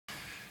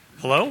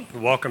Hello,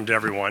 and welcome to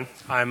everyone.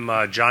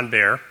 I'm John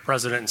Baer,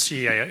 President and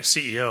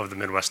CEO of the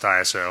Midwest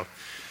ISO,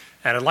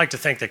 and I'd like to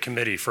thank the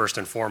committee first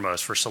and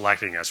foremost for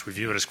selecting us. We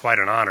view it as quite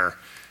an honor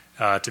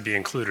to be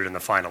included in the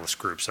finalist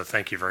group, so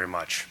thank you very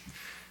much.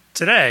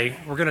 Today,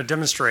 we're going to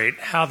demonstrate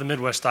how the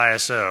Midwest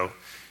ISO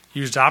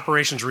used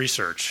operations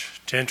research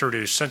to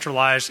introduce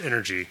centralized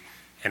energy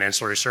and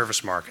ancillary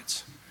service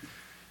markets.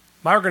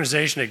 My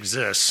organization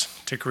exists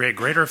to create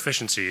greater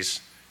efficiencies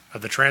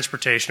of the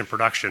transportation and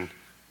production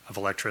of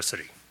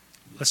electricity.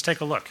 Let's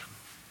take a look.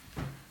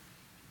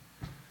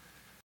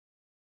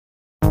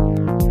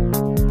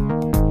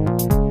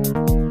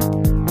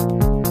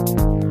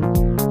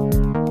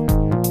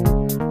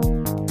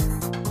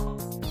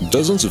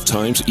 Dozens of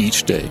times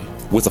each day,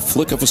 with a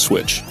flick of a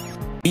switch,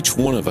 each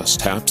one of us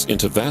taps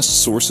into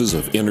vast sources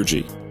of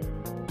energy,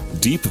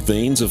 deep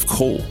veins of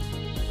coal,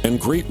 and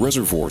great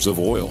reservoirs of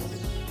oil,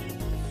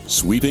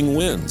 sweeping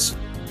winds,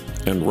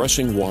 and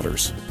rushing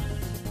waters.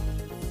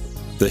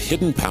 The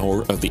hidden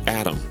power of the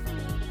atom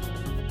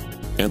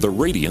and the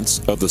radiance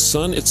of the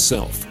sun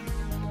itself,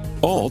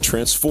 all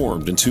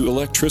transformed into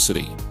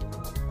electricity,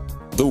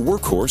 the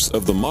workhorse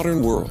of the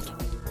modern world.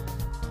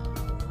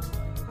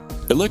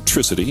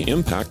 Electricity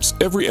impacts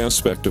every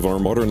aspect of our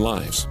modern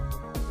lives,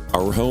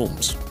 our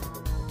homes,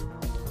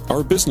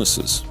 our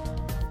businesses,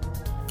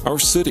 our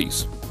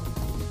cities,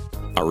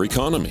 our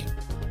economy.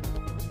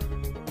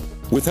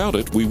 Without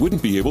it, we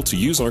wouldn't be able to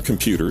use our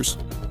computers,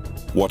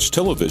 watch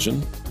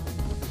television,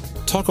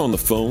 talk on the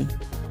phone,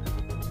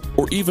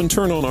 or even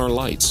turn on our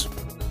lights,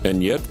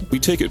 and yet we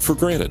take it for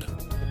granted.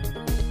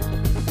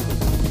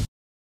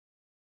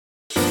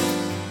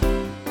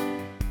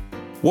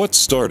 What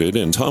started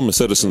in Thomas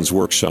Edison's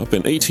workshop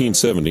in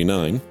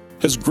 1879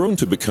 has grown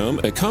to become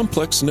a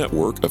complex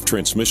network of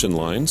transmission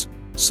lines,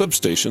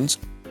 substations,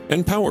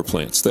 and power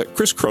plants that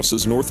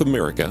crisscrosses North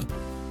America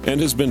and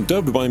has been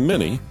dubbed by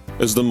many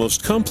as the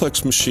most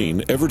complex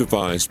machine ever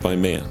devised by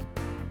man.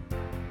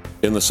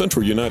 In the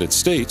central United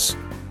States,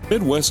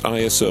 Midwest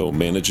ISO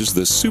manages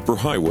this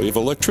superhighway of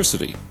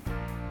electricity.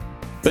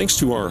 Thanks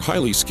to our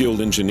highly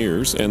skilled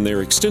engineers and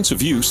their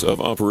extensive use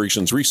of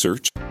operations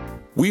research,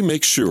 we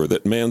make sure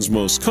that man's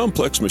most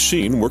complex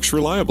machine works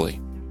reliably,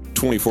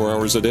 24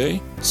 hours a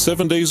day,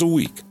 7 days a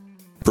week,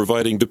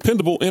 providing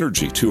dependable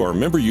energy to our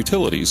member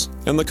utilities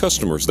and the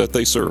customers that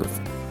they serve.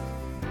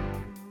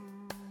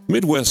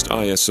 Midwest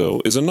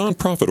ISO is a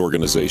nonprofit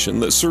organization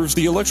that serves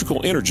the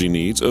electrical energy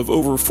needs of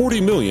over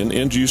 40 million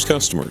end-use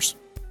customers.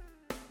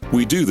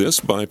 We do this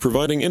by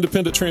providing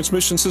independent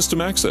transmission system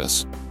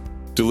access,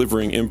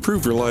 delivering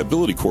improved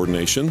reliability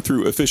coordination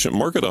through efficient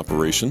market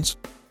operations,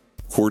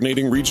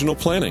 coordinating regional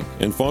planning,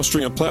 and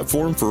fostering a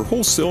platform for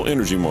wholesale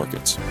energy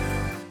markets.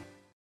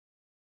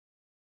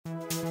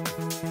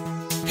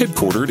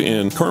 Headquartered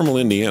in Carmel,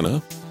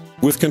 Indiana,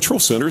 with control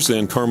centers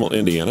in Carmel,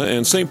 Indiana,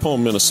 and St. Paul,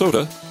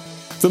 Minnesota,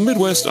 the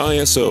Midwest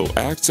ISO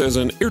acts as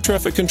an air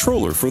traffic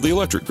controller for the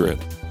electric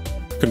grid,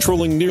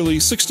 controlling nearly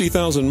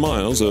 60,000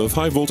 miles of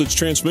high-voltage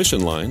transmission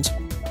lines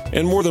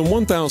and more than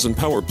 1,000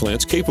 power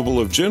plants capable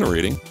of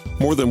generating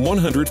more than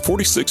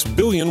 146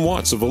 billion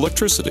watts of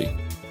electricity.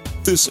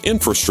 This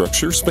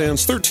infrastructure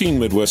spans 13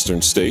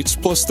 Midwestern states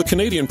plus the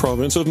Canadian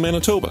province of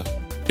Manitoba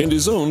and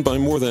is owned by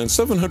more than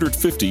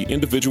 750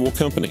 individual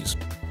companies,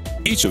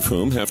 each of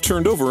whom have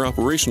turned over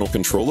operational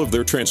control of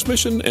their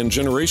transmission and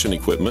generation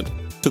equipment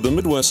to the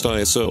Midwest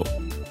ISO.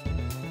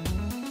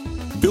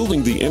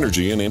 Building the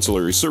energy and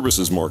ancillary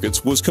services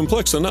markets was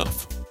complex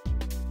enough.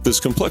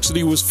 This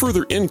complexity was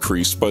further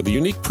increased by the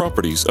unique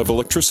properties of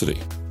electricity.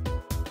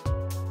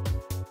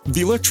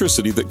 The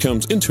electricity that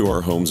comes into our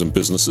homes and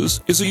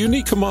businesses is a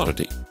unique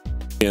commodity,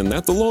 in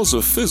that the laws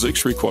of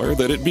physics require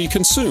that it be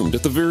consumed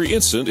at the very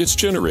instant it's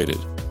generated.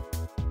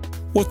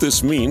 What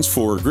this means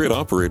for grid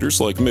operators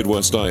like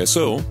Midwest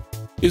ISO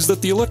is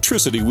that the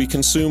electricity we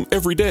consume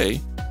every day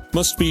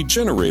must be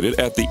generated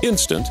at the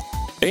instant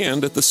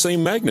and at the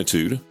same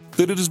magnitude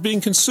that it is being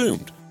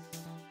consumed.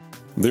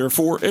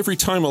 Therefore, every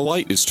time a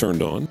light is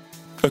turned on,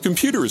 a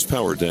computer is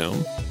powered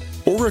down,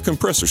 or a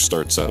compressor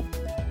starts up,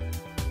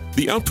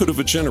 the output of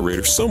a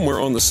generator somewhere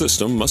on the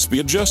system must be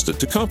adjusted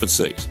to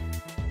compensate.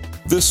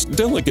 This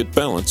delicate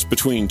balance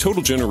between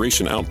total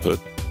generation output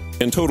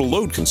and total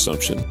load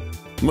consumption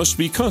must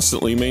be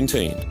constantly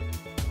maintained.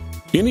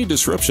 Any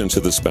disruption to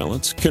this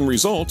balance can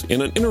result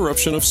in an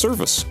interruption of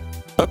service,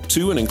 up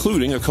to and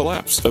including a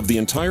collapse of the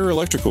entire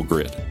electrical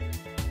grid.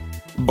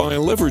 By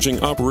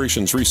leveraging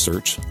operations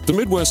research, the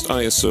Midwest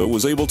ISO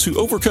was able to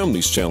overcome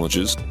these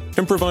challenges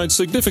and provide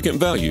significant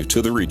value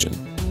to the region.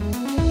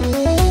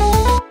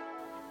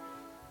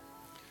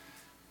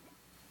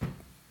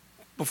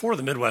 Before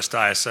the Midwest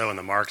ISO and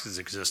the markets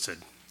existed,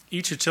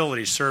 each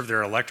utility served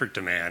their electric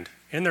demand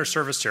in their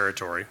service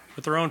territory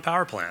with their own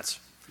power plants.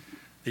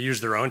 They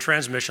used their own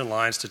transmission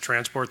lines to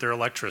transport their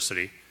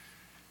electricity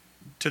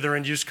to their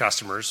end-use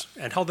customers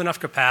and held enough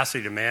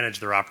capacity to manage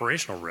their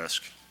operational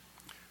risk.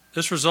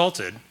 This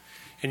resulted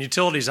in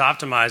utilities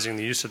optimizing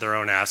the use of their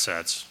own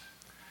assets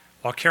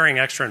while carrying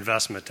extra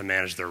investment to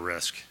manage their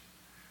risk,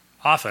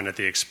 often at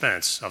the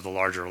expense of the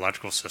larger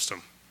electrical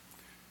system.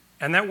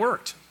 And that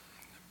worked,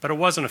 but it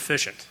wasn't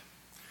efficient,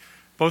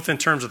 both in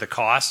terms of the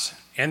cost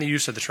and the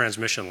use of the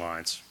transmission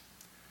lines.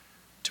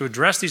 To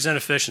address these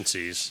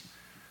inefficiencies,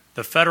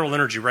 the Federal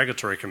Energy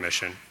Regulatory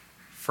Commission,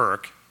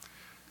 FERC,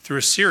 through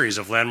a series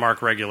of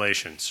landmark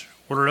regulations,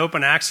 ordered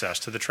open access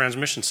to the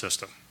transmission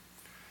system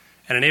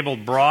and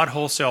enabled broad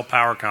wholesale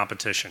power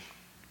competition.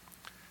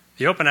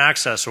 The open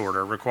access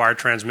order required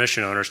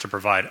transmission owners to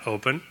provide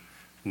open,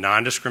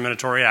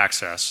 non-discriminatory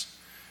access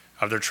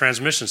of their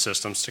transmission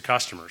systems to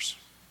customers.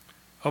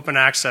 Open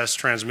access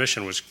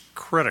transmission was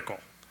critical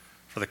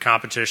for the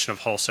competition of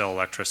wholesale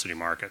electricity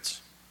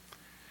markets.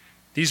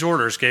 These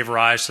orders gave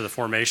rise to the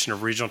formation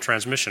of regional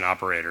transmission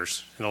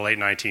operators in the late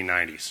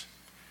 1990s.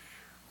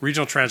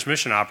 Regional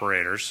transmission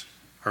operators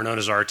are known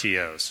as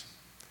RTOs,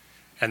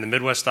 and the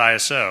Midwest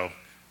ISO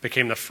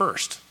became the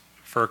first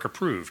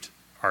FERC-approved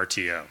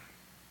RTO.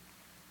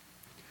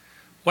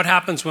 What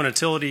happens when a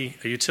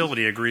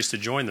utility agrees to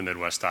join the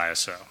Midwest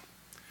ISO?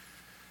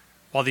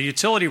 While the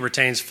utility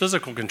retains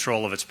physical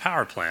control of its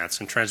power plants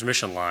and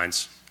transmission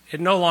lines, it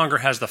no longer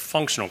has the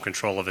functional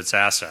control of its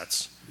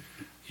assets.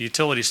 The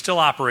utility still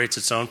operates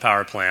its own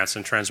power plants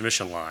and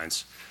transmission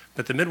lines,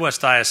 but the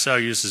Midwest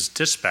ISO uses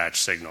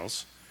dispatch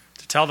signals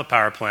to tell the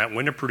power plant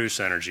when to produce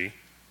energy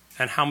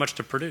and how much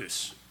to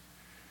produce.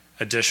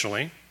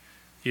 Additionally,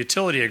 the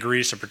utility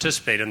agrees to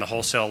participate in the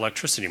wholesale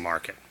electricity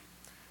market.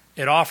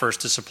 It offers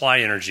to supply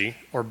energy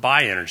or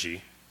buy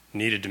energy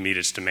needed to meet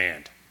its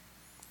demand.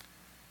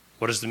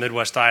 What does the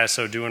Midwest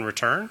ISO do in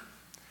return?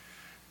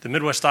 The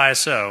Midwest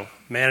ISO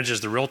manages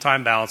the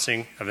real-time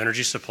balancing of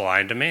energy supply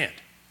and demand.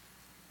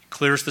 It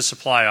clears the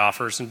supply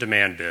offers and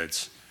demand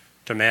bids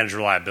to manage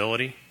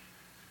reliability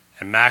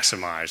and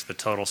maximize the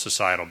total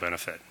societal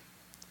benefit.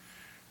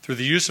 Through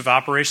the use of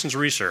operations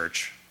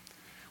research,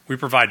 we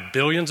provide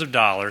billions of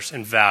dollars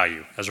in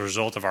value as a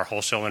result of our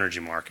wholesale energy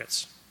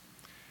markets.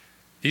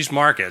 These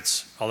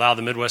markets allow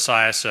the Midwest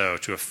ISO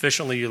to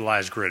efficiently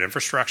utilize grid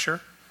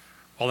infrastructure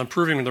while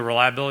improving the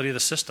reliability of the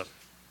system.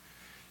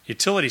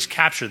 Utilities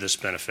capture this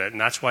benefit,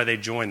 and that's why they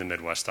join the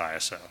Midwest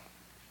ISO.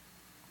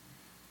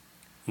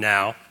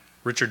 Now,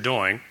 Richard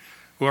Doing,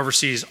 who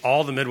oversees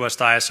all the Midwest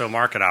ISO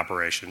market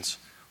operations,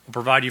 will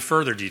provide you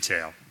further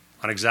detail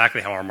on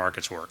exactly how our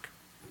markets work.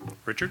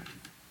 Richard?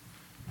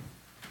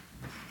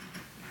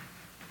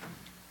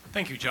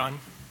 Thank you, John.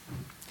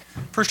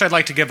 First, I'd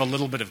like to give a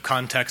little bit of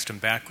context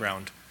and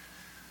background.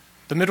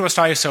 The Midwest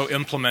ISO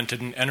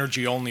implemented an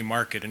energy-only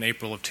market in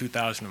April of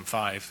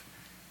 2005,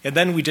 and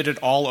then we did it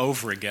all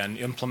over again,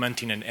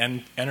 implementing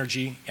an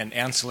energy and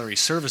ancillary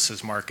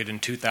services market in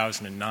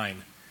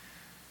 2009.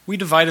 We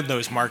divided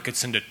those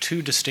markets into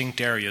two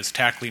distinct areas,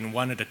 tackling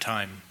one at a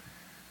time.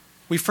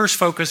 We first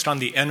focused on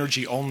the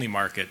energy-only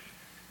market.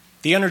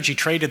 The energy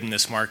traded in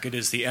this market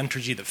is the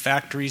energy that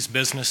factories,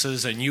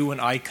 businesses, and you and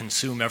I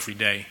consume every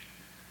day.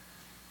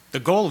 The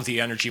goal of the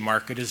energy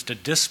market is to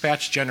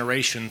dispatch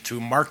generation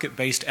through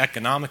market-based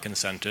economic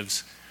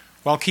incentives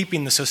while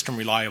keeping the system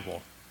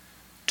reliable.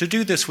 To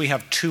do this, we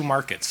have two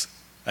markets,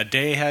 a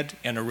day-ahead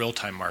and a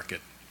real-time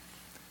market.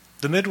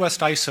 The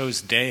Midwest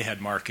ISO's day-ahead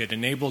market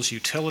enables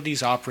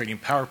utilities operating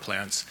power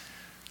plants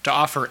to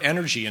offer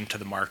energy into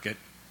the market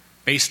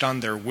based on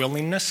their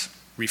willingness,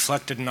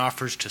 reflected in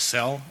offers to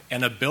sell,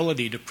 and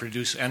ability to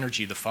produce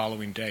energy the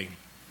following day.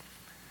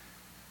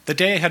 The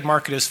day-ahead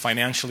market is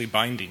financially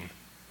binding.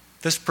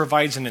 This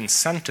provides an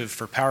incentive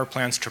for power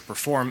plants to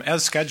perform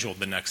as scheduled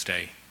the next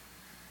day.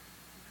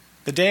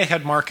 The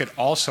day-ahead market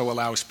also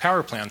allows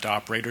power plant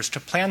operators to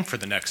plan for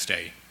the next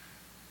day,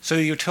 so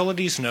the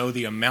utilities know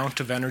the amount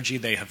of energy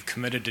they have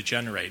committed to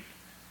generate.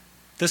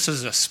 This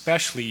is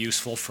especially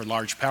useful for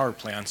large power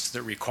plants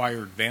that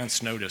require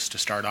advance notice to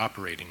start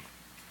operating.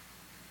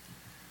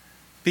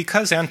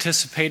 Because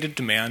anticipated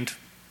demand,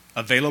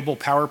 available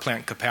power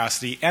plant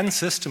capacity, and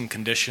system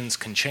conditions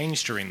can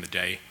change during the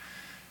day,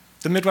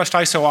 the Midwest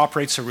ISO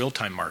operates a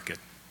real-time market.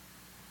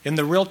 In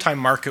the real-time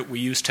market, we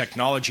use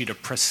technology to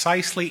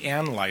precisely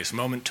analyze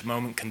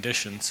moment-to-moment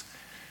conditions,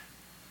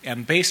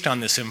 and based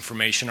on this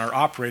information, our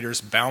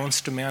operators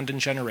balance demand and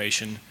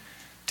generation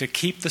to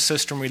keep the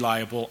system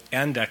reliable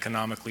and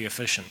economically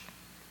efficient.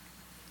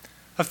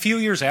 A few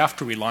years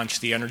after we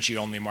launched the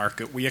energy-only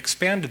market, we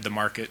expanded the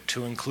market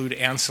to include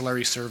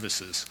ancillary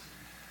services.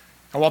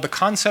 And while the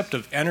concept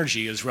of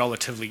energy is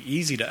relatively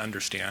easy to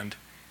understand,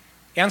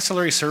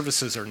 ancillary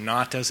services are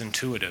not as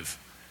intuitive.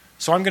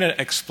 So I'm going to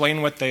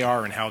explain what they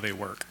are and how they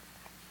work.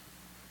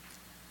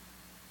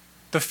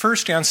 The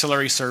first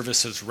ancillary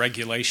service is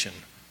regulation.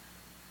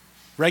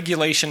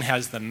 Regulation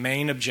has the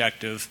main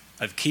objective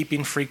of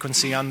keeping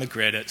frequency on the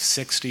grid at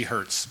 60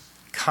 hertz,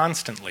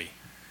 constantly.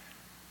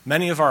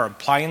 Many of our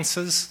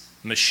appliances,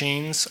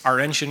 machines, are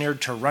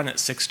engineered to run at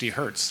 60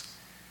 hertz.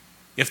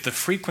 If the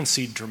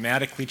frequency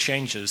dramatically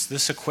changes,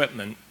 this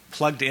equipment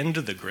plugged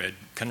into the grid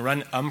can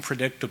run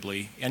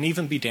unpredictably and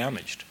even be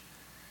damaged.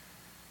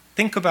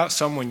 Think about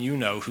someone you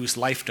know whose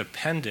life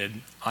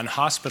depended on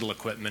hospital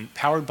equipment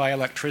powered by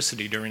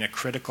electricity during a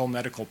critical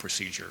medical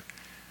procedure.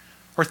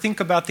 Or think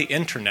about the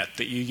internet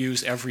that you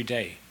use every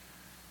day.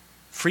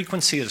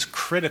 Frequency is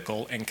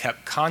critical and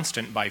kept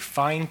constant by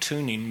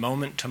fine-tuning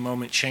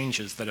moment-to-moment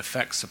changes that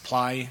affect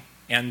supply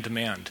and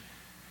demand.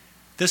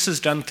 This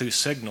is done through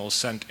signals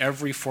sent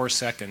every 4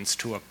 seconds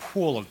to a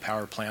pool of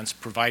power plants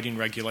providing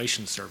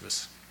regulation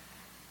service.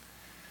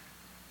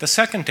 The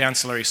second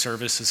ancillary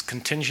service is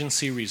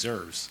contingency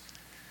reserves.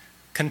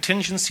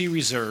 Contingency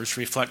reserves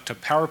reflect a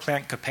power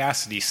plant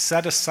capacity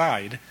set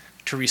aside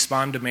to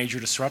respond to major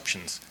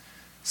disruptions,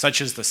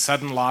 such as the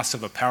sudden loss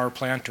of a power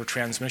plant or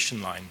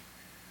transmission line.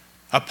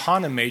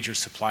 Upon a major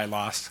supply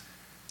loss,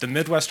 the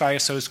Midwest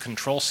ISO's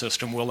control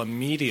system will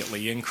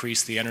immediately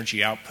increase the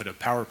energy output of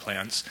power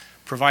plants,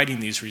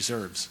 providing these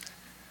reserves.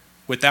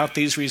 Without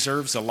these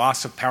reserves, a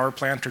loss of power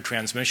plant or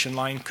transmission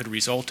line could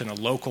result in a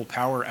local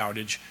power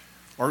outage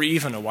or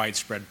even a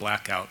widespread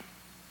blackout.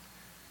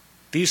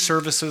 These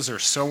services are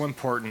so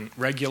important,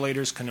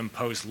 regulators can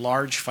impose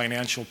large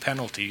financial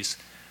penalties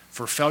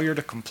for failure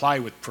to comply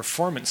with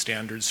performance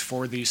standards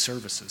for these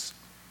services.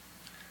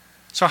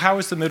 So how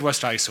is the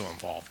Midwest ISO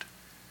involved?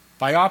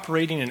 By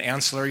operating an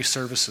ancillary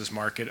services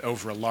market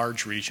over a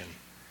large region.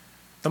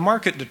 The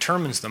market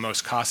determines the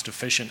most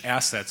cost-efficient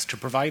assets to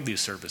provide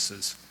these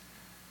services.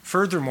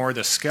 Furthermore,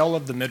 the scale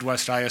of the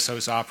Midwest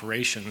ISO's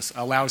operations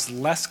allows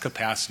less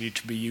capacity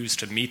to be used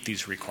to meet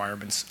these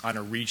requirements on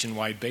a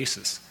region-wide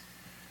basis.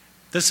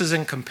 This is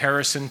in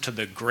comparison to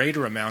the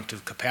greater amount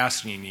of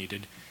capacity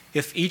needed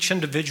if each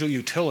individual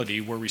utility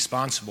were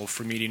responsible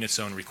for meeting its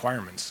own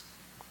requirements.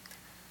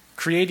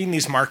 Creating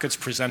these markets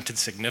presented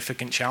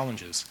significant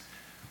challenges.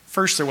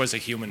 First, there was a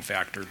human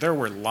factor. There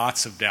were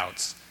lots of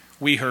doubts.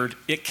 We heard,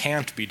 it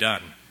can't be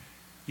done.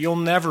 You'll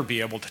never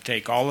be able to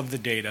take all of the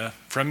data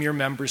from your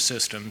member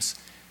systems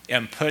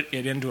and put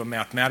it into a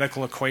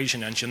mathematical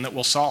equation engine that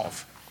will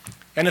solve.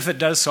 And if it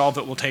does solve,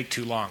 it will take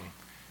too long,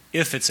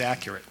 if it's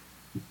accurate.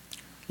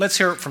 Let's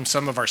hear it from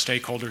some of our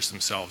stakeholders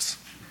themselves.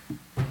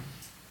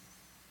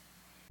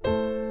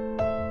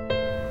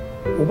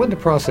 Well, when the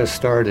process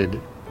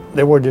started,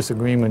 there were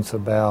disagreements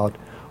about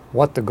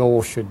what the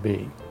goal should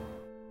be.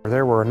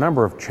 There were a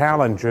number of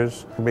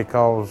challenges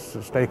because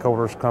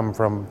stakeholders come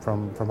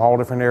from all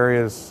different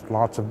areas,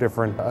 lots of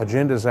different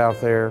agendas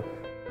out there.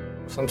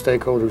 Some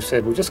stakeholders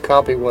said, well, just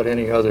copy what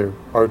any other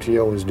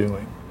RTO is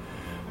doing.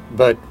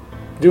 But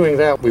doing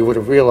that, we would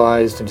have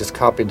realized and just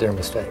copied their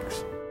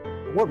mistakes.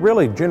 What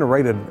really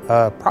generated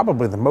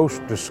probably the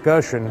most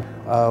discussion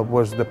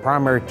was the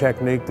primary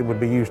technique that would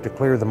be used to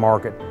clear the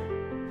market.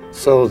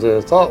 So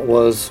the thought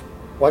was,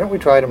 why don't we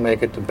try to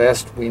make it the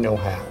best we know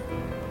how?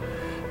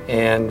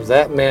 And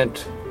that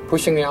meant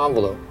pushing the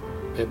envelope.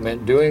 It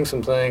meant doing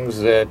some things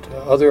that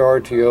other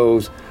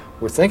RTOs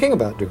were thinking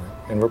about doing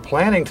and were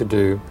planning to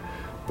do,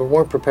 but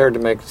weren't prepared to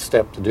make the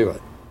step to do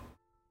it.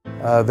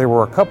 There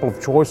were a couple of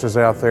choices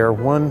out there.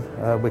 One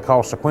we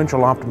call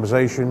sequential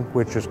optimization,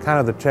 which is kind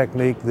of the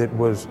technique that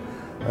was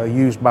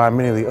used by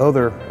many of the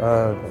other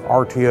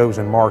RTOs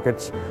and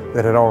markets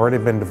that had already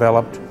been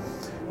developed.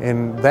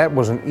 And that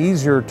was an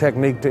easier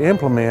technique to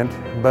implement,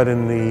 but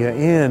in the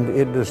end,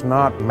 it does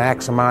not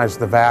maximize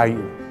the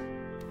value.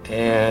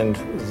 And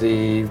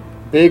the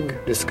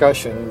big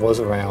discussion was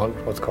around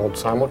what's called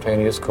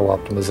simultaneous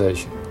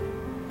co-optimization.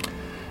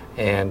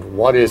 And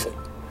what is it?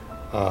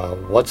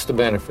 What's the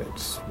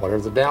benefits? What are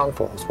the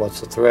downfalls?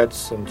 What's the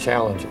threats and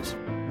challenges?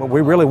 What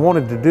we really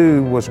wanted to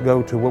do was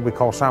go to what we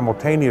call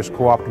simultaneous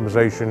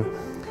co-optimization,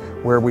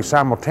 where we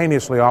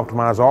simultaneously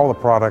optimize all the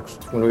products.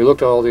 When we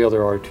looked at all the other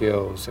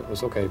RTOs, it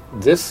was, okay,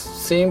 this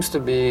seems to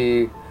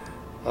be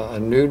a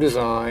new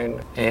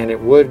design and it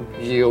would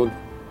yield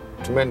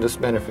tremendous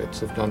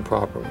benefits if done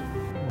properly.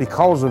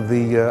 Because of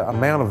the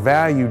amount of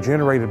value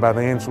generated by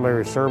the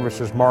ancillary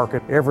services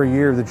market, every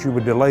year that you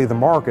would delay the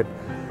market,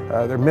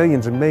 there are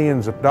millions and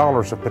millions of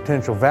dollars of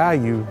potential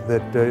value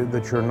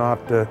that you're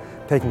not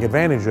taking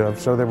advantage of.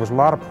 So there was a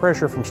lot of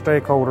pressure from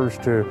stakeholders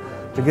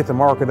to get the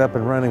market up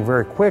and running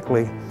very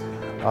quickly.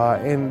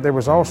 And there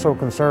was also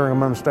concern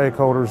among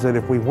stakeholders that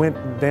if we went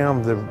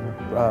down the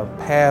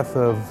path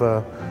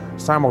of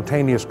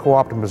simultaneous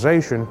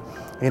co-optimization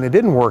and it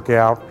didn't work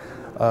out,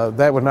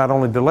 that would not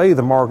only delay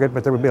the market,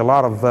 but there would be a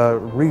lot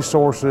of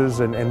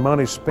resources and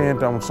money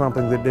spent on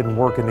something that didn't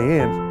work in the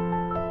end.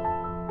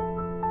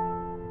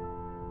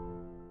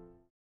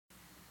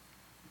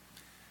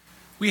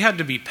 We had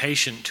to be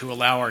patient to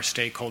allow our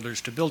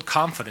stakeholders to build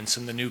confidence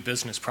in the new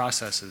business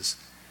processes.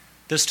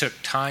 This took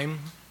time,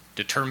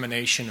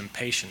 determination, and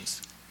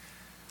patience.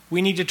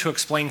 We needed to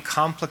explain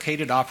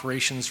complicated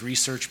operations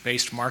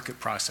research-based market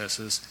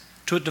processes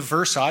to a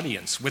diverse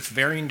audience with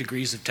varying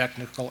degrees of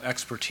technical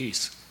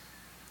expertise.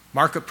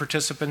 Market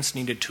participants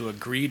needed to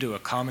agree to a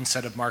common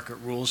set of market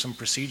rules and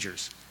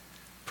procedures.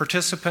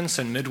 Participants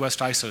and Midwest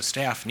ISO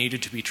staff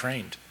needed to be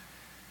trained.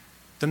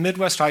 The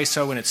Midwest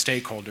ISO and its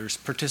stakeholders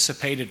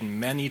participated in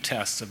many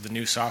tests of the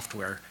new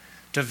software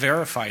to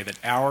verify that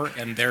our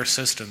and their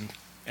system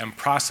and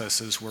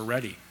processes were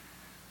ready.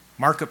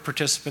 Market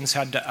participants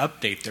had to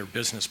update their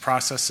business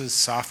processes,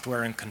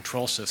 software, and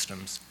control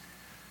systems.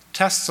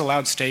 Tests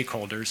allowed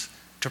stakeholders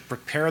to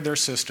prepare their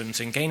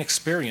systems and gain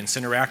experience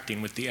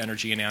interacting with the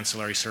energy and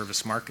ancillary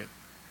service market.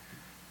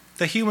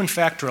 The human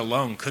factor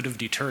alone could have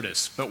deterred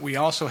us, but we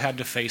also had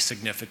to face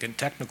significant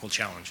technical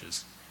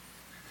challenges.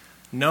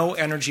 No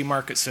energy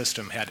market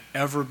system had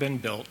ever been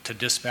built to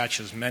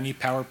dispatch as many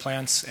power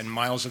plants and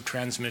miles of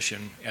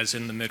transmission as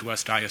in the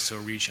Midwest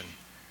ISO region.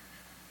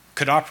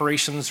 Could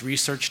operations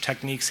research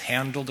techniques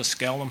handle the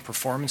scale and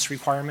performance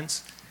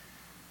requirements?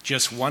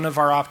 Just one of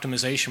our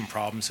optimization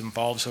problems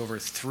involves over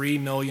 3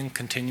 million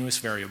continuous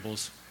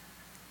variables,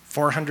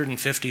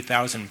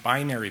 450,000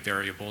 binary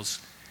variables,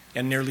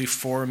 and nearly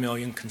 4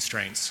 million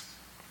constraints.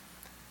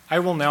 I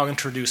will now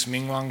introduce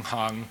Mingwang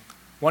Hong,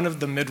 one of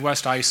the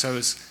Midwest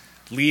ISO's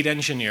lead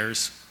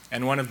engineers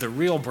and one of the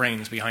real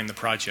brains behind the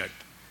project.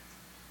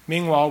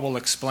 Mingwang will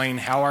explain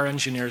how our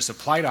engineers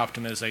applied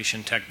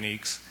optimization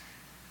techniques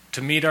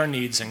to meet our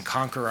needs and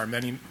conquer our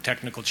many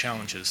technical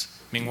challenges.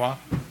 Mingwang?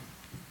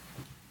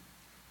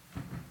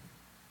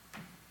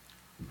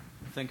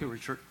 Thank you,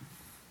 Richard.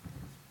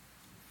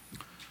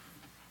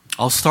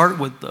 I'll start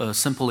with a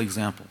simple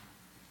example.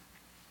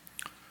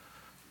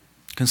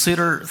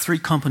 Consider 3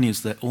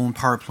 companies that own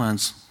power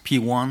plants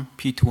P1,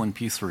 P2, and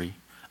P3,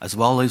 as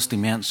well as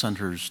demand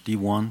centers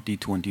D1,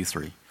 D2, and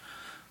D3.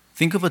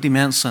 Think of a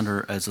demand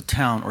center as a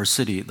town or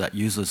city that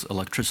uses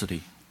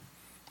electricity.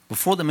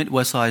 Before the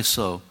Midwest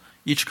ISO,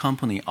 each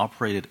company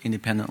operated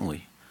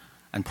independently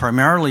and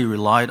primarily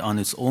relied on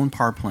its own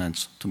power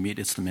plants to meet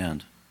its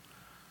demand.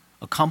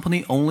 A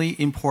company only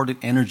imported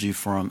energy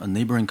from a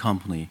neighboring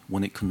company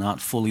when it could not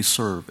fully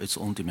serve its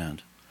own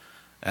demand.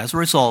 As a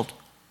result,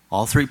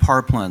 all 3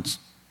 power plants,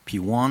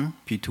 P1,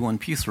 P2,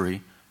 and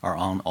P3, are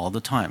on all the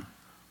time,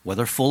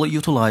 whether fully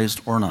utilized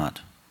or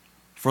not.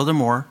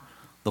 Furthermore,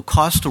 the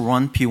cost to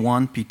run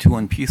P1, P2,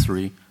 and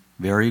P3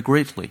 vary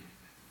greatly.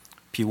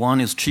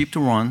 P1 is cheap to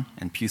run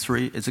and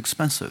P3 is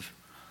expensive.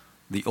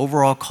 The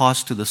overall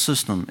cost to the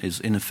system is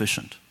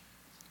inefficient.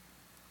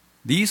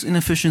 These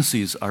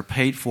inefficiencies are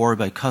paid for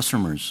by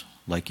customers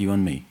like you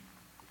and me.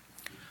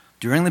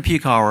 During the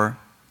peak hour,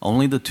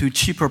 only the 2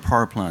 cheaper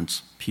power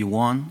plants,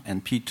 P1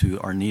 and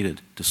P2, are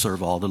needed to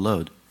serve all the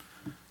load.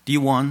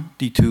 D1,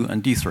 D2,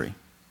 and D3.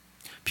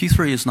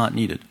 P3 is not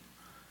needed,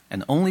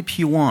 and only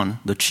P1,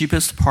 the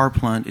cheapest power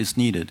plant, is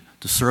needed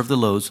to serve the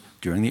loads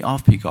during the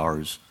off-peak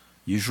hours,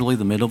 usually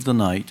the middle of the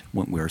night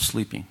when we are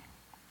sleeping.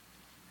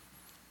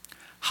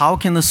 How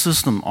can the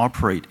system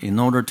operate in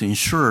order to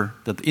ensure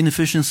that the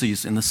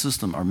inefficiencies in the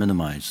system are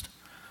minimized?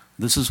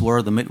 This is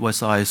where the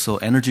Midwest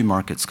ISO energy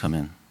markets come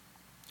in.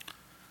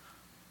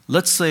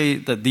 Let's say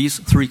that these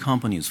 3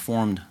 companies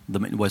formed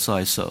the Midwest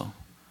ISO.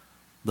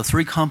 The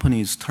 3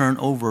 companies turn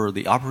over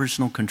the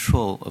operational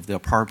control of their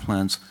power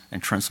plants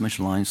and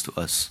transmission lines to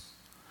us.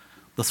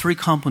 The 3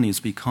 companies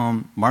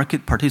become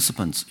market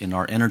participants in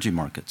our energy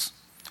markets.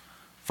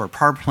 For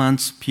power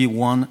plants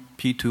P1,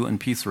 P2, and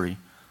P3,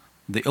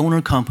 the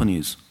owner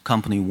companies,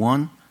 Company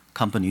 1,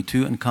 Company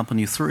 2, and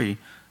Company 3,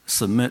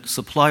 submit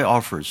supply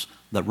offers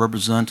that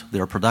represent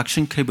their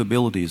production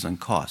capabilities and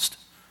cost.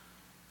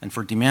 And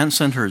for demand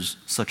centers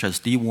such as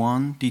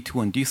D1,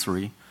 D2, and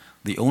D3,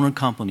 the owner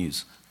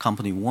companies,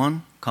 Company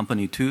 1,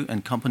 Company 2,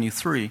 and Company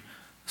 3,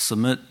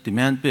 submit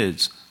demand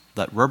bids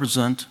that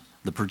represent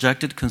the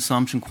projected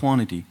consumption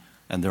quantity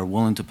and their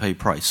willing to pay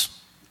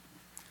price.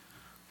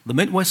 The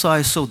Midwest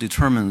ISO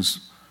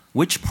determines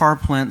which power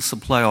plant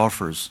supply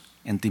offers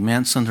and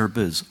demand center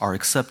bids are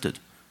accepted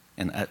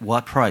and at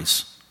what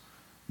price.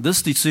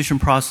 This decision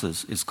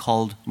process is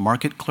called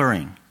market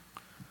clearing.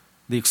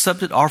 The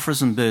accepted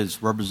offers and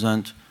bids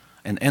represent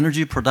an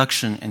energy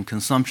production and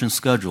consumption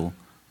schedule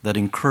that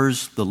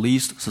incurs the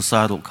least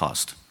societal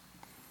cost.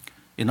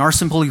 In our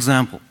simple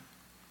example,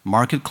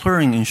 market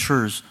clearing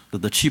ensures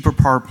that the cheaper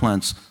power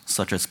plants,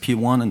 such as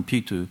P1 and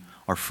P2,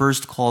 are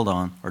first called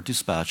on or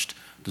dispatched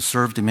to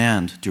serve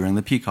demand during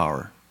the peak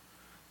hour.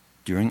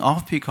 During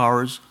off-peak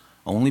hours,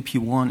 only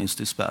P1 is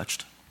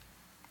dispatched.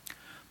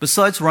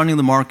 Besides running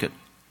the market,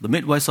 the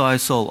Midwest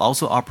ISO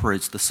also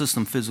operates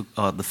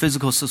the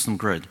physical system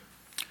grid.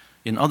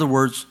 In other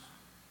words,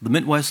 the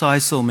Midwest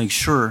ISO makes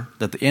sure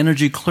that the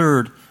energy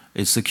cleared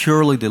is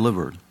securely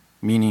delivered,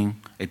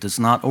 meaning it does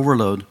not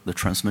overload the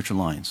transmission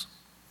lines.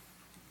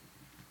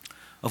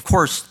 Of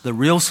course, the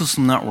real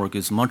system network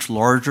is much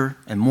larger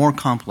and more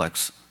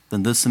complex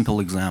than this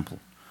simple example.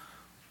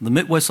 The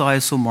Midwest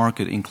ISO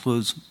market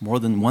includes more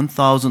than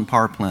 1,000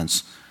 power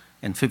plants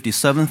and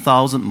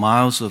 57,000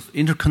 miles of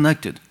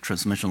interconnected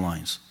transmission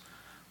lines.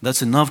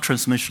 That's enough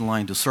transmission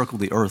line to circle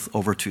the Earth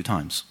over 2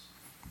 times.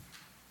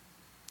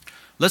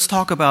 Let's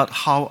talk about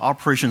how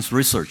operations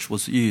research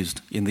was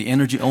used in the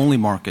energy-only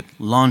market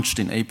launched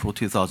in April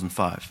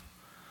 2005.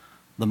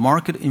 The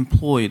market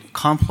employed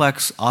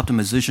complex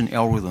optimization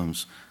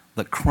algorithms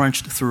that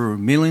crunched through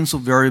millions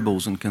of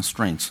variables and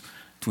constraints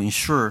to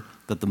ensure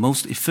that the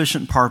most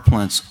efficient power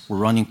plants were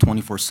running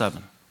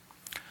 24/7.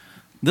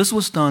 This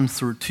was done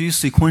through 2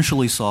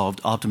 sequentially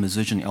solved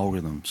optimization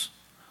algorithms.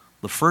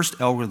 The first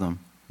algorithm,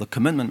 the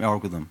commitment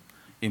algorithm,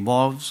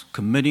 involves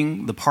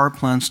committing the power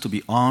plants to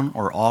be on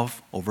or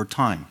off over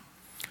time.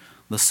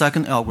 The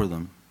second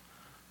algorithm,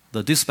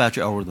 the dispatch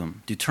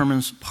algorithm,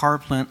 determines power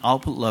plant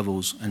output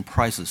levels and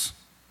prices.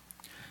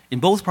 In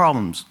both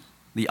problems,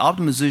 the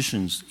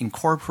optimizations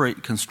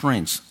incorporate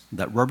constraints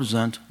that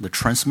represent the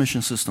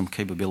transmission system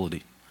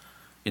capability.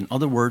 In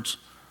other words,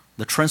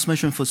 the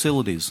transmission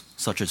facilities,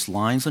 such as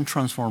lines and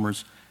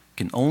transformers,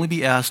 can only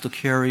be asked to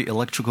carry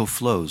electrical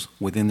flows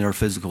within their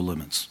physical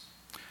limits.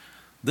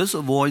 This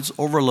avoids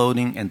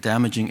overloading and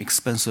damaging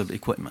expensive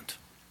equipment.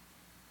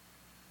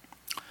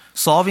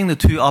 Solving the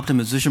two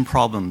optimization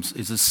problems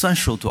is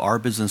essential to our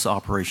business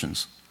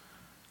operations.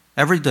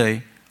 Every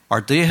day, our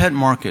day-ahead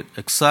market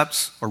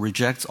accepts or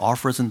rejects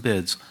offers and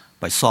bids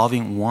by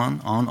solving one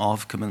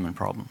on-off commitment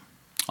problem.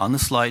 On the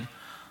slide,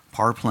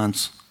 power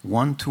plants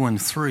 1, 2,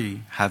 and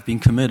 3 have been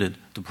committed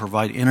to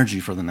provide energy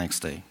for the next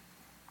day.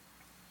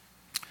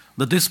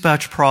 The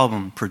dispatch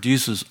problem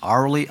produces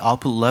hourly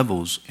output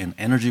levels and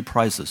energy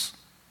prices.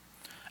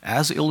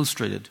 As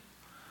illustrated,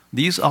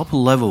 these output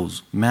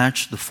levels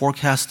match the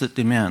forecasted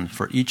demand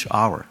for each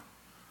hour.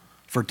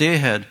 For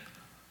day-ahead,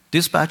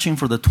 dispatching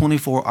for the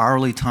 24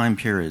 hourly time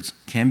periods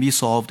can be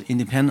solved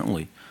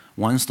independently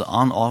once the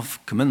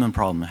on-off commitment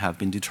problem have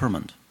been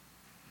determined.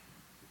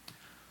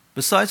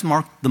 Besides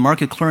the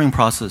market clearing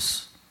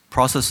processes,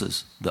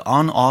 the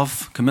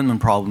on-off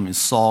commitment problem is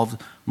solved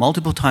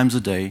multiple times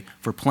a day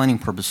for planning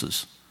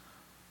purposes.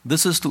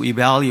 This is to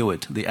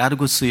evaluate the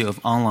adequacy of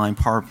online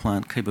power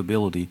plant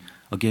capability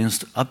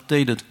against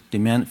updated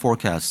demand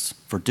forecasts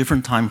for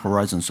different time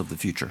horizons of the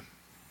future.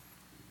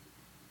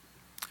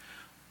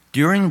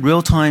 During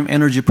real-time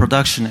energy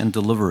production and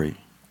delivery,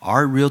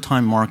 our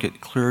real-time market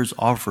clears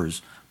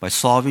offers by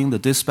solving the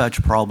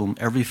dispatch problem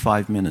every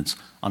 5 minutes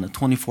on a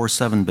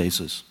 24/7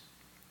 basis.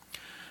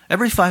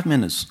 Every 5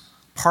 minutes,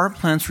 power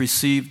plants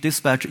receive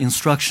dispatch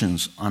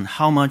instructions on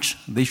how much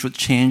they should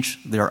change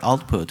their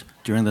output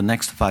during the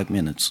next 5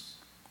 minutes.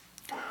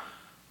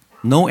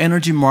 No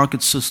energy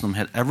market system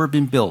had ever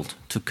been built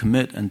to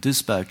commit and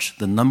dispatch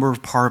the number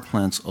of power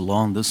plants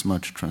along this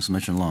much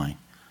transmission line.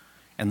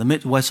 And the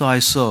Midwest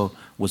ISO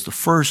was the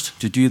first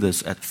to do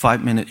this at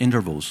 5-minute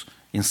intervals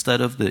instead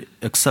of the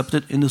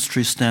accepted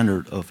industry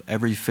standard of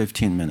every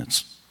 15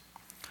 minutes.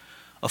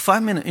 A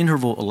 5-minute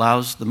interval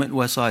allows the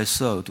Midwest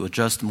ISO to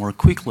adjust more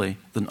quickly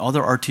than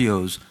other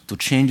RTOs to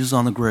changes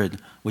on the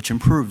grid, which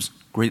improves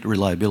grid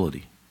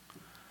reliability.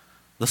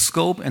 The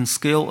scope and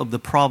scale of the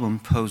problem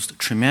posed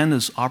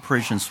tremendous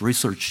operations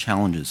research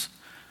challenges.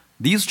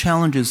 These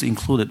challenges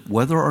included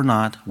whether or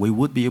not we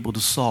would be able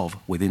to solve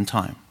within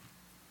time.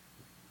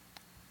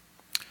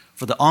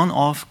 For the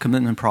on-off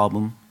commitment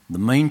problem, the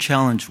main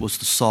challenge was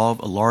to solve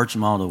a large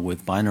model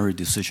with binary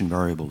decision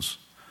variables.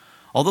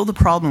 Although the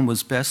problem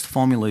was best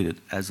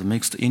formulated as a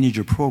mixed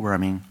integer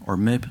programming or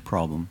MIP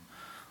problem,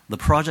 the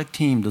project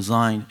team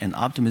designed an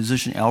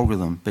optimization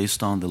algorithm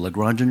based on the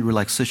Lagrangian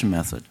relaxation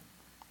method.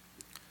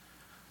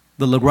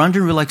 The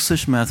Lagrangian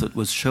relaxation method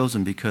was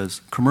chosen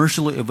because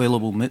commercially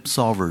available MIP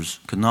solvers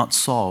could not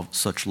solve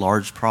such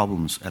large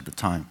problems at the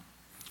time.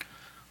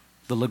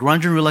 The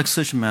Lagrangian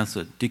relaxation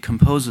method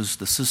decomposes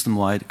the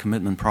system-wide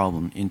commitment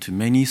problem into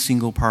many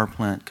single power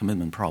plant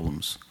commitment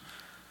problems.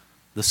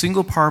 The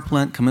single power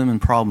plant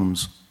commitment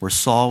problems were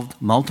solved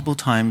multiple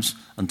times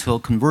until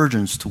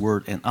convergence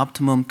toward an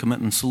optimum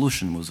commitment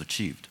solution was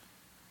achieved.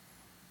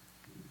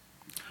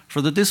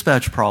 For the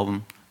dispatch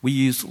problem, we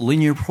used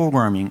linear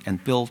programming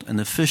and built an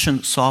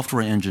efficient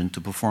software engine to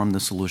perform the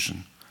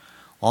solution.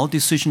 All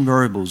decision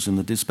variables in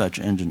the dispatch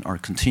engine are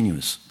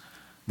continuous.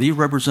 They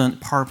represent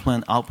power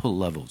plant output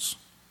levels.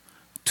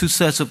 2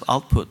 sets of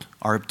output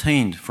are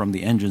obtained from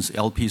the engine's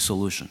LP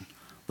solution,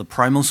 the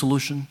primal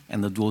solution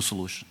and the dual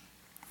solution.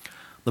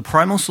 The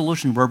primal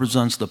solution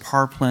represents the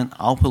power plant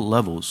output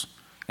levels,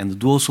 and the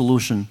dual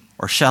solution,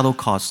 or shadow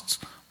costs,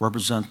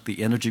 represent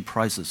the energy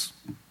prices.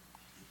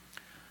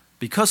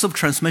 Because of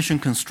transmission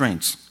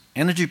constraints,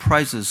 energy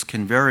prices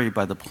can vary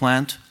by the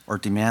plant or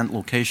demand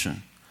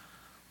location.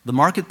 The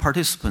market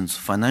participants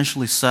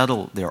financially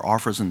settle their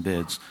offers and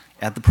bids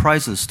at the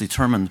prices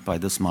determined by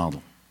this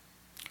model.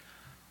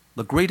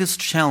 The greatest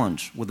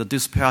challenge with the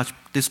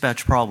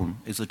dispatch problem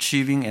is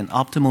achieving an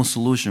optimal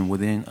solution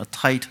within a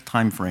tight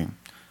time frame,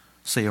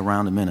 say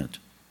around a minute.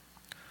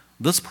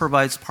 This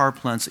provides power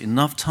plants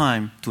enough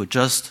time to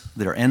adjust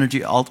their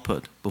energy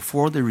output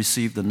before they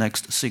receive the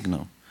next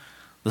signal.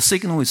 The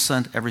signal is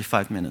sent every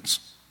 5 minutes.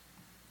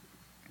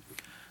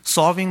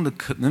 Solving the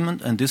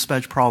commitment and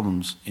dispatch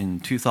problems in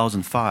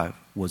 2005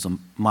 was a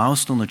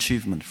milestone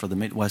achievement for the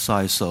Midwest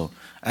ISO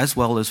as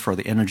well as for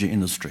the energy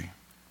industry.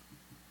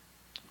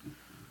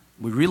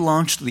 We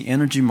relaunched the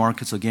energy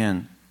markets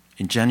again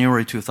in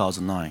January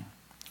 2009.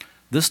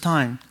 This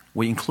time,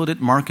 we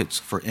included markets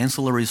for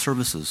ancillary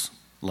services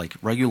like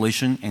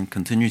regulation and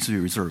contingency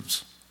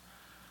reserves.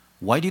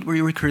 Why did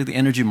we recreate the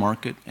energy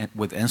market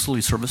with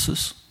ancillary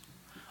services?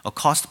 A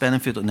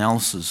cost-benefit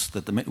analysis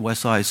that the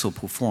Midwest ISO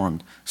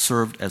performed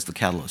served as the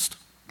catalyst.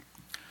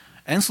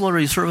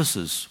 Ancillary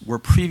services were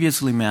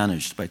previously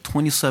managed by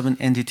 27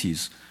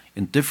 entities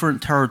in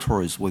different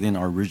territories within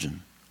our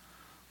region.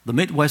 The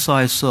Midwest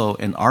ISO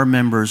and our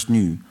members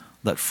knew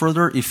that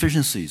further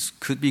efficiencies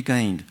could be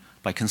gained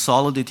by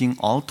consolidating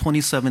all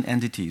 27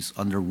 entities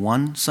under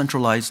one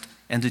centralized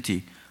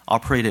entity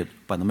operated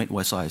by the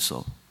Midwest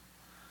ISO.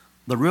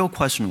 The real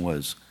question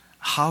was,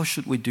 how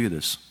should we do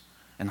this?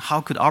 And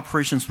how could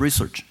operations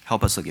research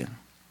help us again?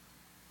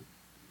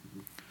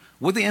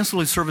 With the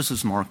ancillary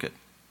services market,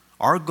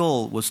 our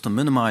goal was to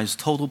minimize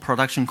total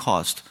production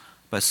cost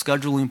by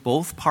scheduling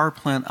both power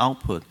plant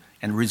output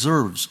and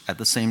reserves at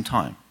the same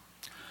time.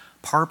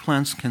 Power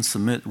plants can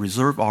submit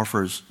reserve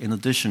offers in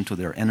addition to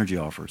their energy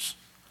offers.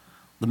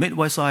 The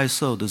Midwest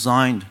ISO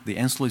designed the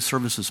ancillary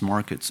services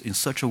markets in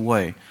such a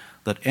way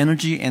that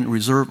energy and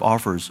reserve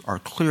offers are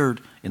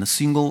cleared in a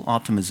single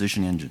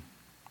optimization engine.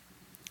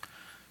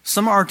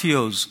 Some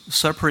RTOs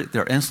separate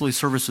their ancillary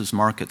services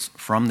markets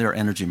from their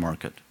energy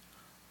market.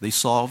 They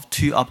solve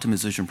two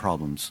optimization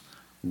problems,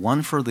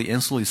 one for the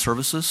ancillary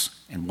services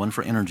and one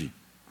for energy.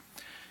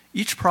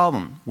 Each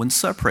problem, when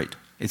separate,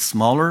 is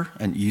smaller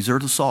and easier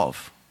to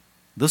solve.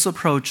 This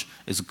approach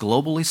is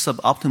globally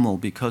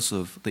suboptimal because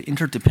of the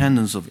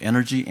interdependence of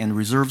energy and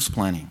reserves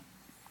planning.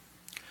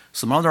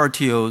 Some other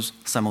RTOs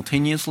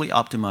simultaneously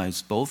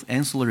optimize both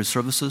ancillary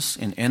services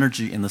and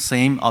energy in the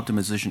same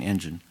optimization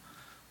engine.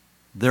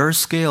 Their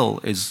scale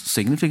is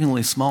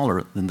significantly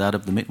smaller than that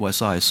of the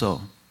Midwest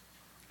ISO.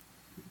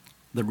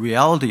 The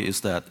reality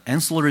is that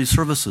ancillary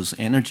services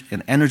and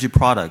energy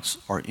products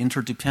are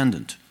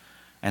interdependent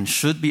and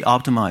should be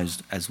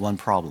optimized as one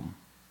problem.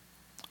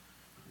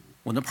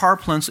 When the power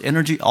plant's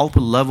energy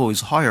output level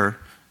is higher,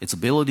 its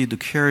ability to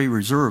carry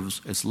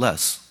reserves is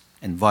less,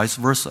 and vice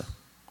versa.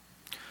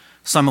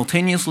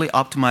 Simultaneously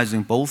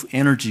optimizing both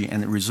energy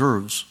and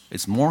reserves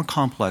is more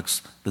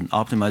complex than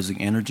optimizing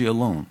energy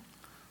alone.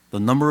 The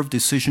number of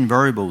decision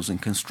variables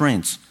and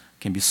constraints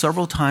can be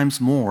several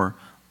times more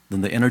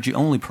than the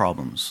energy-only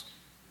problems.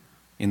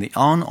 In the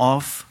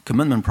on-off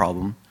commitment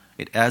problem,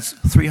 it adds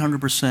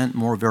 300%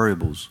 more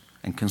variables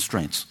and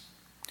constraints.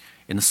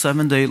 In the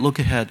 7-day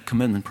look-ahead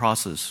commitment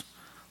process,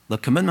 the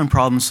commitment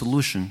problem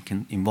solution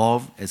can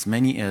involve as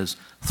many as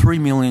 3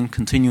 million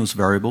continuous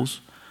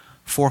variables,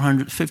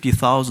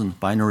 450,000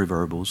 binary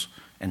variables,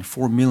 and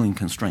 4 million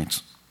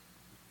constraints.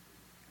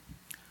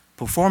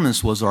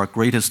 Performance was our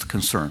greatest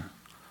concern.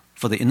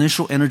 For the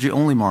initial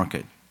energy-only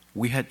market,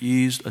 we had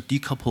used a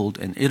decoupled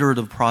and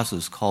iterative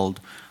process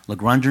called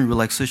Lagrangian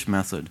relaxation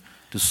method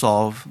to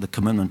solve the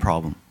commitment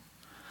problem.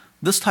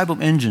 This type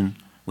of engine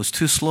was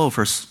too slow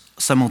for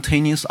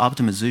simultaneous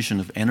optimization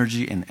of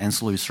energy and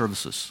ancillary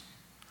services.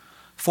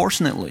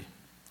 Fortunately,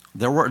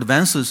 there were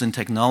advances in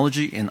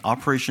technology and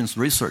operations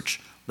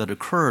research that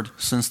occurred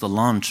since the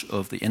launch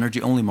of the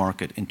energy-only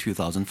market in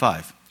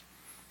 2005.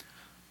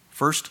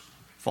 First,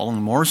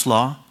 following Moore's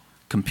law,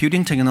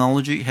 computing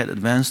technology had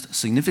advanced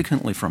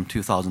significantly from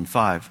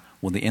 2005,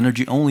 when the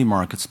energy-only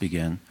markets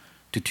began,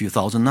 to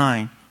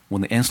 2009,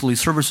 when the ancillary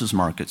services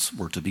markets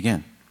were to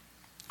begin.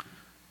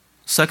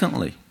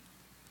 Secondly,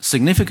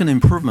 significant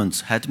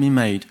improvements had to be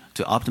made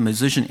to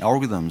optimization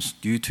algorithms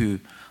due to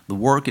the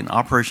work in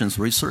operations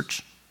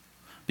research.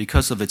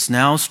 Because of its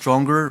now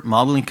stronger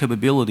modeling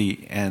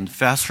capability and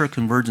faster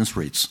convergence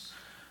rates,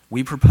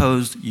 we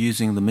proposed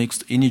using the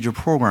mixed integer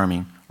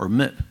programming, or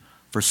MIP,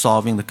 for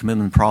solving the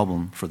commitment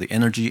problem for the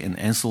energy and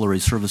ancillary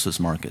services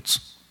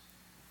markets.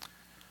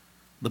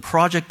 The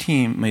project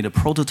team made a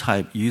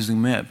prototype using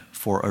MIP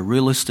for a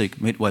realistic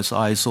Midwest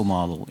ISO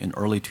model in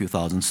early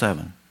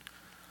 2007.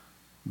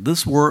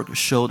 This work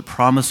showed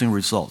promising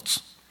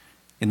results.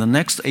 In the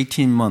next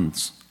 18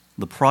 months,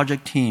 the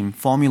project team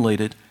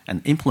formulated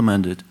and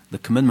implemented the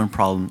commitment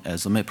problem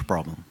as a MIP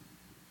problem.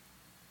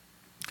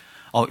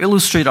 I'll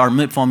illustrate our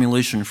MIP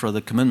formulation for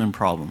the commitment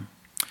problem.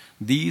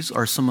 These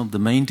are some of the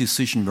main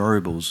decision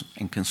variables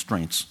and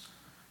constraints.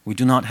 We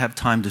do not have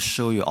time to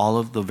show you all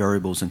of the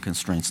variables and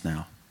constraints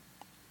now.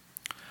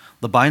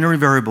 The binary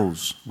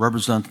variables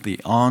represent the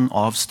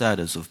on-off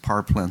status of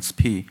power plants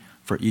P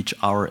for each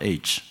hour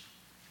H,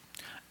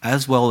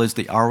 as well as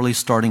the hourly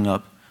starting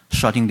up,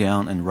 shutting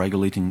down, and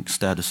regulating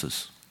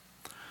statuses.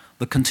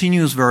 The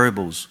continuous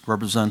variables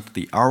represent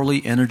the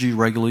hourly energy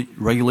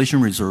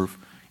regulation reserve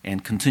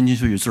and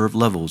continuous reserve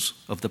levels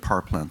of the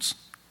power plants.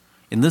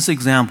 In this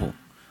example,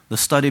 the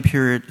study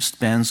period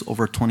spans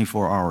over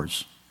 24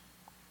 hours.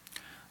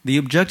 The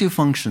objective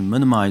function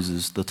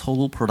minimizes the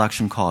total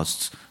production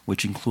costs,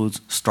 which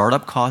includes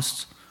startup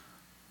costs,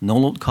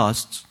 no-load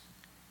costs,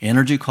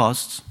 energy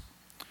costs,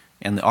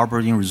 and the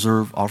operating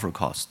reserve offer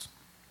costs.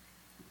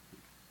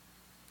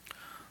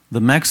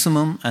 The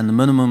maximum and the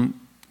minimum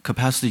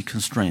capacity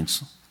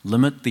constraints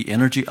limit the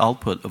energy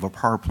output of a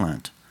power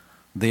plant.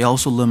 They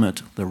also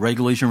limit the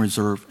regulation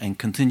reserve and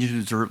continuous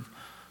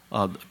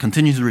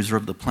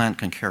reserve the plant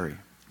can carry.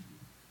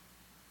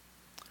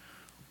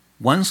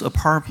 Once a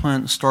power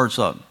plant starts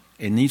up,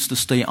 it needs to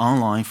stay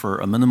online for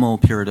a minimal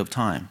period of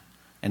time.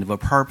 And if a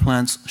power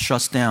plant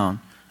shuts down,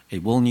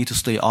 it will need to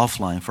stay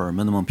offline for a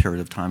minimum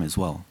period of time as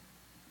well.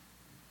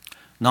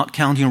 Not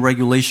counting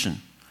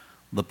regulation,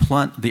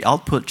 the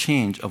output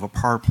change of a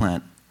power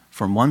plant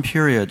from one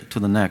period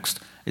to the next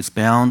is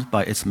bound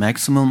by its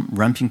maximum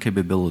ramping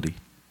capability.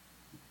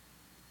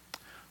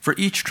 For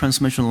each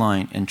transmission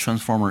line and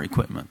transformer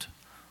equipment,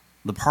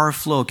 the power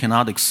flow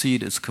cannot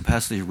exceed its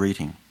capacity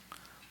rating.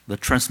 The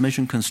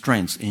transmission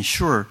constraints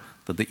ensure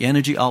that the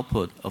energy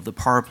output of the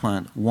power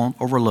plant won't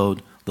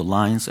overload the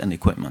lines and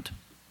equipment.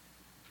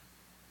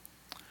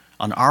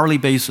 On an hourly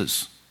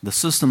basis, the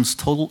system's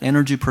total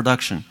energy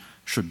production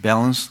should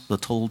balance the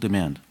total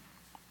demand.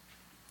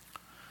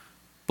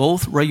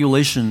 Both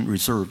regulation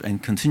reserve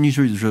and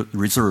continuity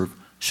reserve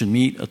should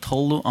meet a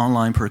total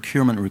online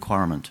procurement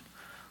requirement.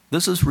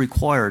 This is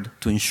required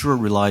to ensure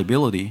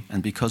reliability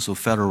and because of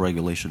federal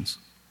regulations.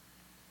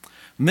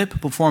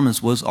 MIP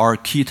performance was our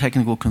key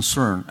technical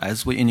concern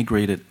as we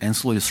integrated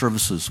ancillary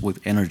services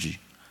with energy.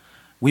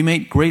 We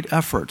made great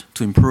effort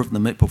to improve the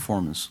MIP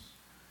performance.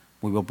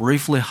 We will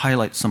briefly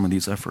highlight some of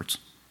these efforts.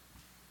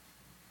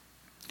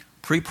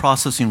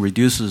 Pre-processing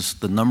reduces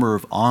the number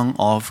of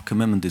on-off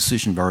commitment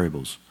decision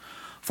variables.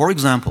 For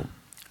example,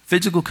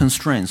 physical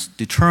constraints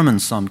determine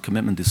some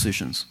commitment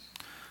decisions.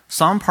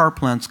 Some power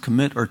plants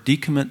commit or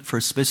decommit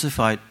for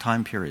specified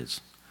time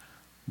periods.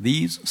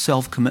 These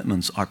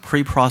self-commitments are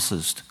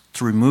pre-processed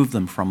to remove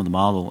them from the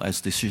model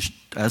as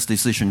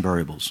decision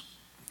variables.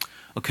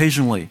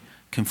 Occasionally,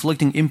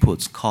 conflicting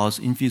inputs cause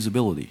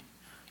infeasibility.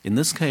 In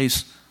this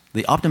case,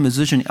 the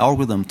optimization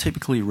algorithm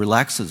typically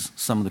relaxes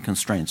some of the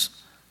constraints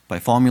by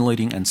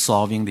formulating and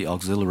solving the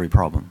auxiliary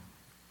problem.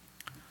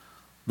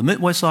 The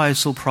Midwest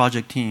ISO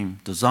project team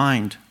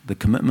designed the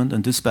commitment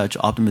and dispatch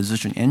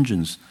optimization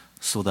engines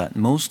so that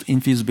most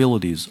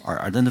infeasibilities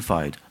are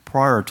identified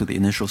prior to the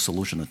initial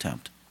solution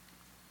attempt.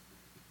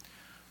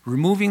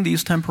 Removing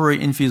these temporary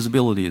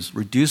infeasibilities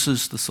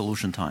reduces the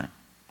solution time.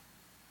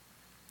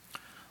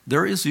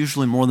 There is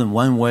usually more than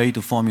one way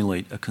to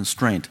formulate a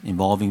constraint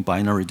involving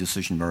binary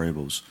decision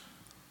variables.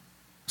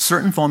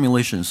 Certain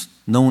formulations,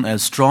 known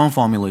as strong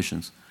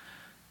formulations,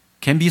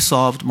 can be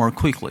solved more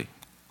quickly.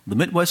 The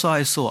Midwest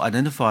ISO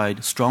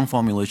identified strong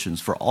formulations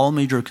for all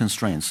major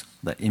constraints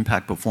that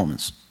impact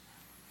performance.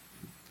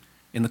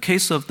 In the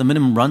case of the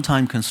minimum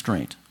runtime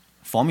constraint,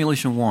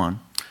 formulation 1,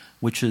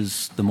 which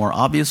is the more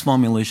obvious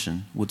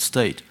formulation, would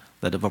state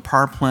that if a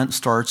power plant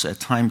starts at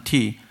time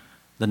t,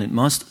 then it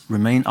must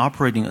remain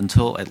operating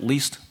until at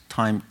least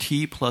time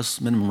t plus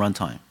minimum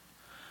runtime.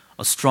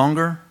 A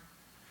stronger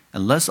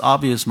and less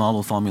obvious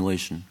model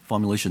formulation,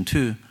 formulation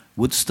 2,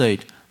 would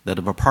state that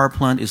if a power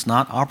plant is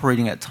not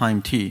operating at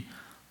time t,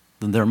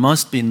 then there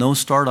must be no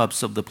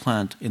startups of the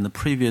plant in the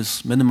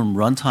previous minimum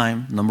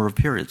runtime number of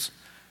periods.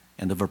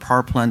 And if a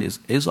power plant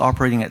is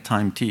operating at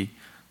time t,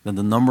 then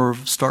the number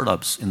of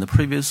startups in the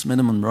previous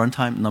minimum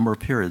runtime number of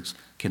periods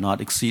cannot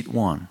exceed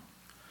 1.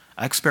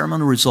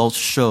 Experimental results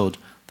showed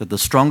that the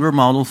stronger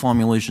model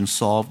formulation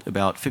solved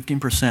about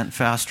 15%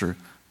 faster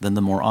than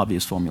the more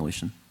obvious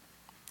formulation.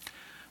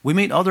 We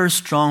made other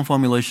strong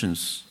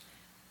formulations,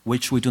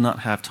 which we do not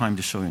have time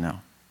to show you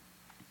now.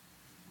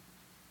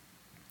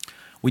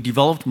 We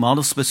developed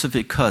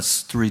model-specific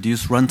cuts to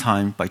reduce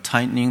runtime by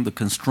tightening the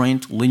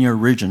constraint linear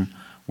region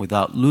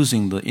without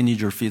losing the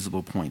integer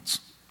feasible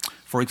points.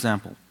 For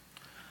example,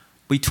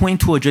 between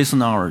two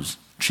adjacent hours,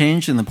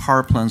 change in the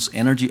power plant's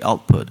energy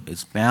output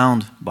is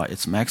bound by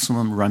its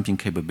maximum ramping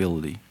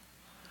capability.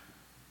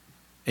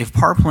 If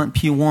power plant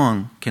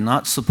P1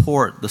 cannot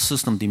support the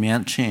system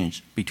demand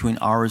change between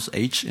hours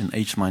H and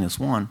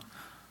H-1,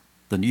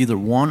 then either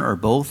one or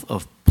both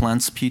of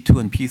plants P2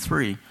 and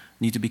P3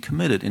 need to be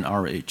committed in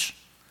hour H.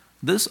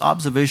 This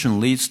observation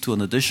leads to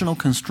an additional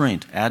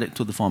constraint added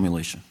to the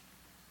formulation.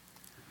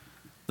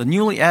 The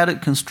newly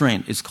added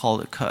constraint is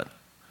called a cut.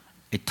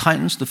 It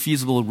tightens the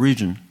feasible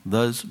region,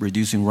 thus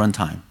reducing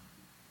runtime.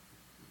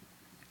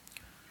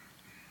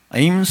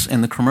 Ames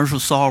and the commercial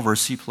solver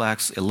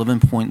CPLAX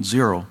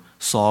 11.0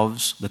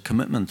 solves the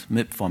commitment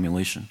MIP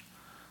formulation.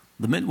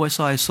 The Midwest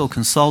ISO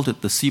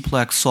consulted the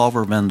CPLAX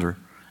solver vendor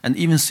and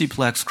even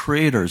CPLAX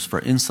creators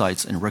for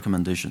insights and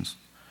recommendations.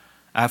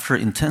 After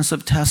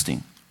intensive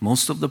testing,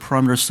 most of the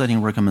parameter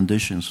setting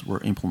recommendations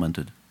were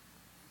implemented.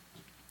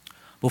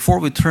 Before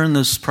we turn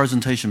this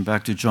presentation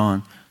back to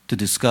John to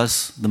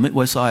discuss the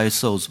Midwest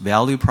ISO's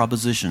value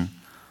proposition,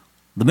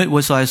 the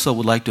Midwest ISO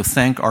would like to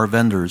thank our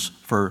vendors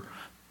for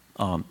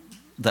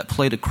that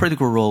played a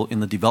critical role in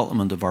the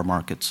development of our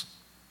markets.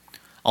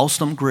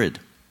 Alstom Grid,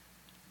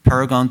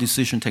 Paragon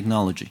Decision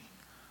Technology,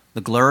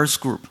 the Glarus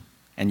Group,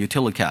 and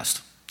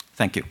Utilicast.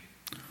 Thank you.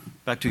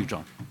 Back to you,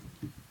 John.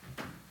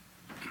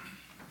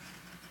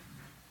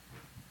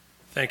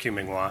 Thank you,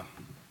 Minghua.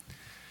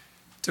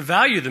 To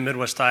value the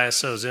Midwest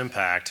ISO's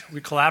impact,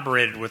 we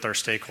collaborated with our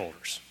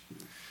stakeholders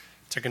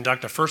to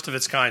conduct a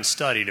first-of-its-kind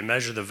study to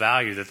measure the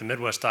value that the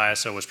Midwest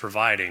ISO was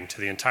providing to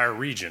the entire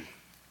region,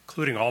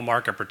 including all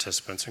market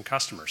participants and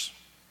customers.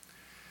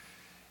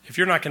 If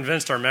you're not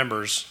convinced our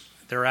members,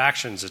 their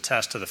actions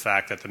attest to the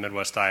fact that the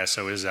Midwest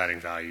ISO is adding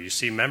value. You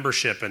see,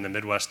 membership in the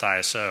Midwest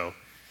ISO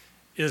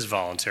is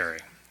voluntary.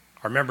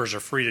 Our members are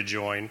free to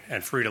join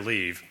and free to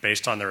leave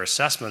based on their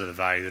assessment of the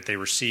value that they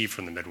receive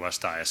from the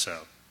Midwest ISO.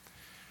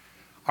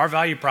 Our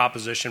value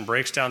proposition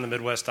breaks down the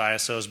Midwest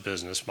ISO's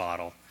business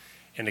model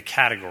into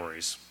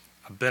categories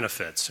of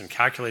benefits and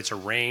calculates a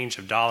range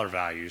of dollar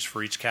values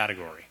for each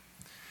category.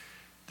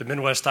 The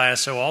Midwest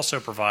ISO also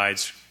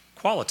provides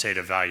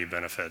qualitative value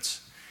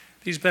benefits.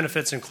 These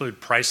benefits include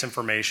price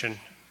information,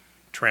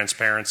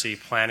 transparency,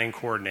 planning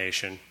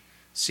coordination,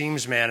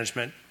 seams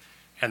management,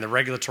 and the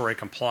regulatory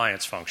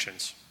compliance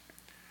functions.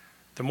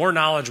 The more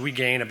knowledge we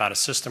gain about a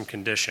system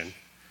condition,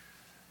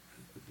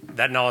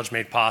 that knowledge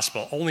made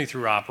possible only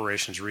through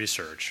operations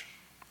research,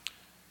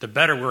 the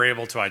better we're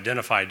able to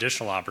identify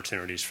additional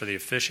opportunities for the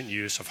efficient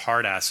use of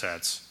hard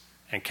assets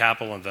and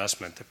capital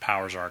investment that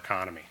powers our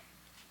economy.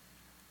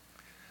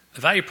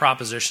 The value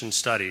proposition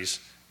studies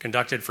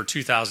conducted for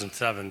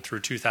 2007 through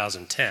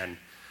 2010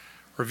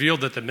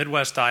 revealed that the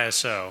Midwest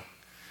ISO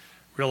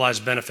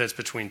realized benefits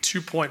between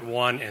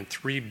 $2.1 and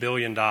 $3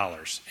 billion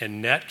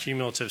in net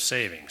cumulative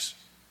savings,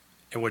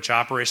 in which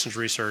operations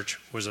research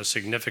was a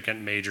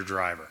significant major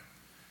driver.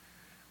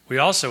 We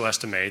also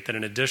estimate that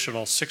an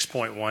additional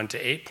 $6.1 to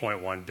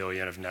 $8.1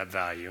 billion of net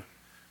value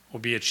will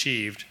be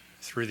achieved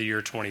through the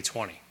year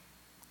 2020.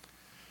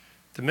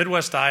 The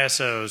Midwest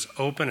ISO's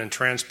open and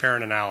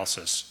transparent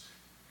analysis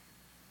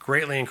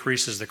greatly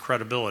increases the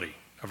credibility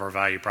of our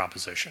value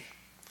proposition.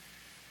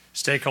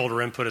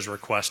 Stakeholder input is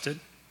requested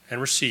and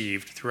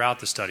received throughout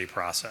the study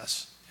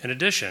process. In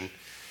addition,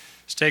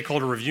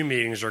 stakeholder review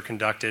meetings are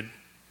conducted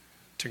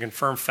to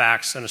confirm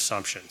facts and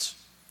assumptions.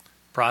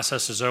 The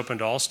process is open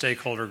to all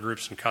stakeholder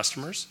groups and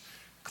customers,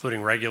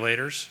 including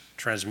regulators,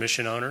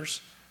 transmission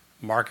owners,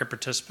 market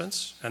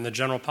participants, and the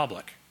general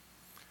public.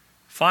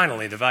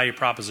 Finally, the value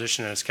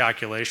proposition and its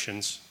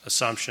calculations,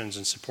 assumptions,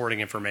 and supporting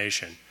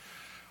information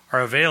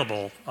are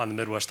available on the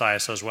Midwest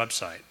ISO's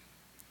website.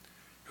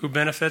 Who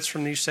benefits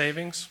from these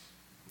savings?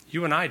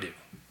 You and I do.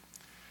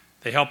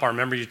 They help our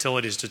member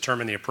utilities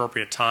determine the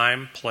appropriate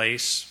time,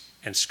 place,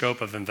 and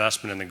scope of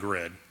investment in the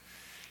grid.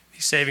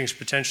 These savings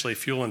potentially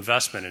fuel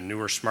investment in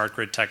newer smart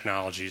grid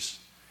technologies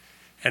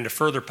and to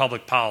further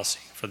public policy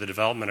for the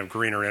development of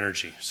greener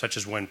energy, such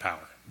as wind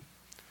power.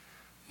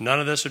 None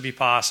of this would be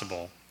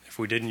possible if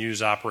we didn't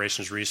use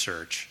operations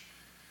research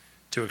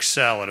to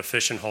excel at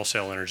efficient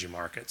wholesale energy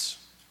markets.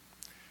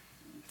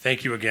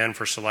 Thank you again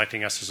for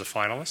selecting us as a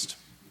finalist,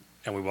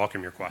 and we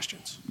welcome your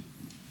questions.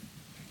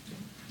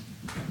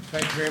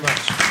 Thank you very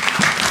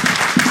much.